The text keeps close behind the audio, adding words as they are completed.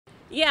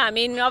Yeah, I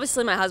mean,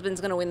 obviously my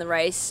husband's going to win the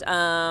race.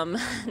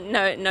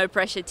 No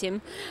pressure,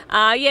 Tim.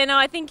 Yeah, no,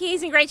 I think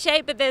he's in great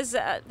shape, but there's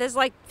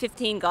like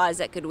 15 guys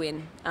that could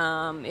win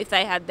if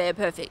they had their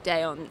perfect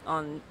day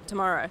on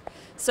tomorrow.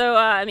 So,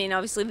 I mean,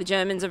 obviously the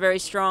Germans are very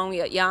strong. We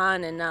got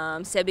Jan and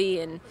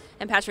Sebi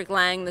and Patrick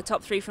Lang, the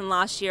top three from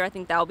last year. I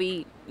think they'll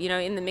be,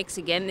 in the mix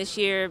again this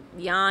year.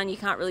 Jan, you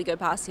can't really go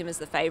past him as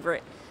the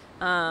favourite.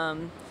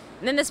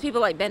 And then there's people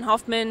like Ben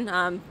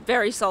Hoffman,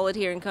 very solid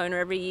here in Kona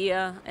every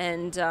year.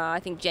 And I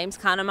think James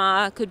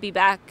Kanema could be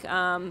back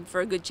for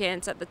a good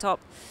chance at the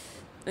top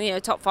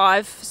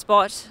 5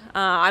 spot.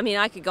 I mean,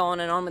 I could go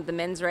on and on with the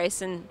men's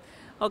race, and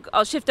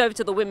I'll shift over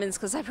to the women's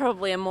because I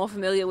probably am more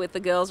familiar with the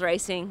girls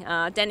racing.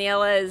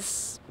 Daniela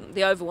is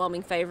the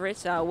overwhelming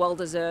favourite, well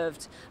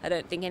deserved. I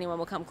don't think anyone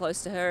will come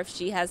close to her if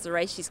she has the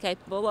race she's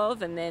capable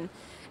of. And then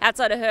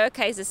outside of her,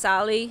 Kaiser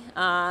Sali,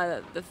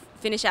 the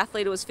Finnish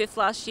athlete who was 5th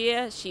last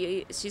year.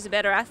 She's a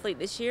better athlete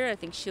this year. I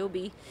think she'll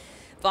be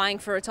vying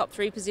for a top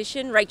 3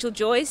 position. Rachel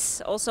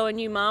Joyce, also a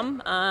new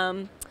mum.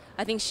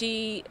 I think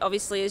she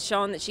obviously has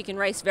shown that she can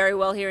race very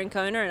well here in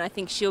Kona, and I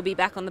think she'll be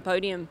back on the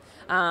podium.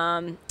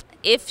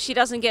 If she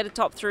doesn't get a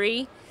top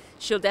 3,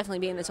 she'll definitely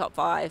be in the top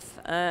 5.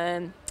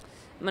 I'm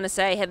going to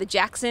say Heather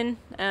Jackson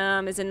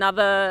is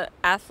another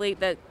athlete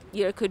that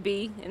could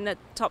be in the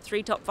top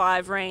 3, top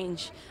 5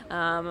 range.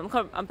 I'm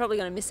probably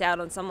going to miss out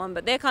on someone,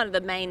 but they're kind of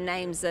the main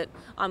names that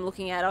I'm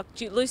looking at.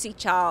 Lucy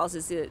Charles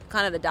is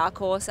kind of the dark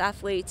horse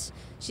athlete.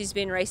 She's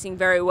been racing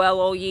very well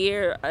all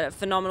year, a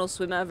phenomenal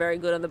swimmer, very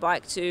good on the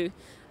bike too.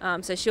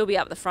 So she'll be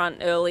up the front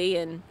early,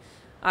 and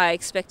I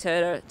expect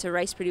her to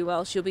race pretty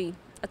well. She'll be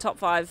a top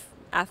 5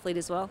 athlete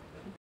as well.